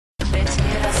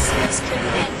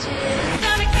GetConnected.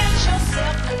 Gotta get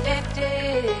yourself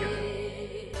connected.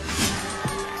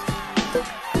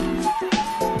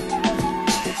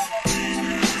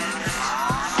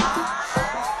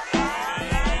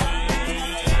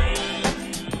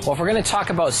 Well, if we're going to talk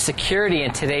about security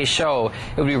in today's show,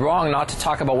 it would be wrong not to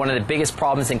talk about one of the biggest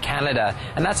problems in Canada,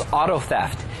 and that's auto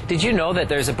theft. Did you know that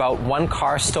there's about one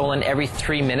car stolen every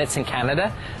 3 minutes in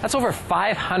Canada? That's over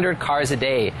 500 cars a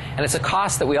day, and it's a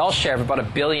cost that we all share of about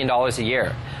 $1 billion a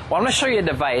year. Well, I'm going to show you a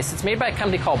device. It's made by a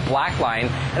company called Blackline,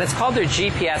 and it's called their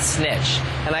GPS Snitch.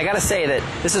 And I got to say that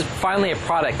this is finally a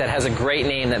product that has a great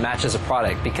name that matches a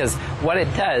product, because what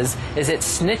it does is it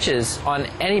snitches on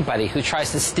anybody who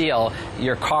tries to steal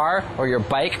your car or your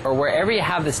bike or wherever you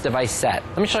have this device set.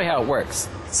 Let me show you how it works.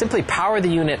 Simply power the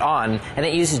unit on, and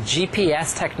it uses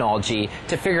GPS technology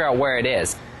to figure out where it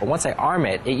is. But once I arm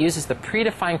it, it uses the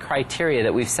predefined criteria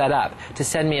that we've set up to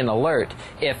send me an alert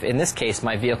if, in this case,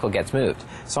 my vehicle gets moved.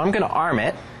 So I'm going to arm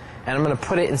it, and I'm going to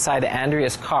put it inside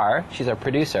Andrea's car. She's our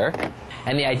producer.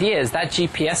 And the idea is that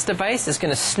GPS device is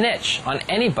going to snitch on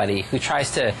anybody who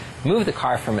tries to move the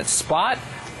car from its spot,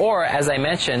 or, as I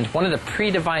mentioned, one of the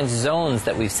predefined zones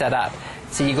that we've set up.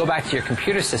 So you go back to your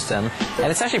computer system,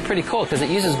 and it's actually pretty cool because it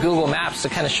uses Google Maps to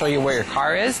kind of show you where your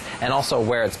car is and also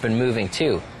where it's been moving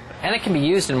to. And it can be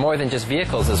used in more than just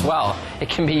vehicles as well. It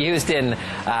can be used in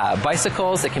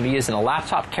bicycles, it can be used in a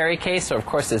laptop carry case, or of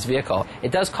course this vehicle.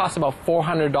 It does cost about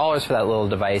 $400 for that little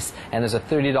device, and there's a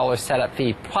 $30 setup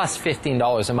fee plus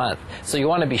 $15 a month. So you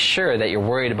want to be sure that you're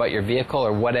worried about your vehicle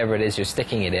or whatever it is you're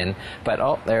sticking it in. But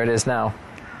oh, there it is now.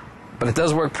 But it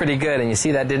does work pretty good, and you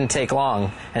see that didn't take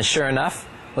long. And sure enough,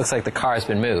 looks like the car has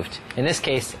been moved. In this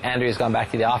case, Andrea's gone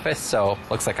back to the office, so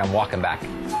looks like I'm walking back.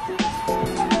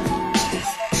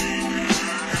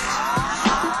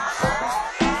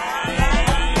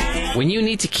 When you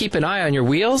need to keep an eye on your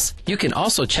wheels, you can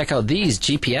also check out these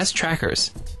GPS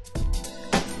trackers.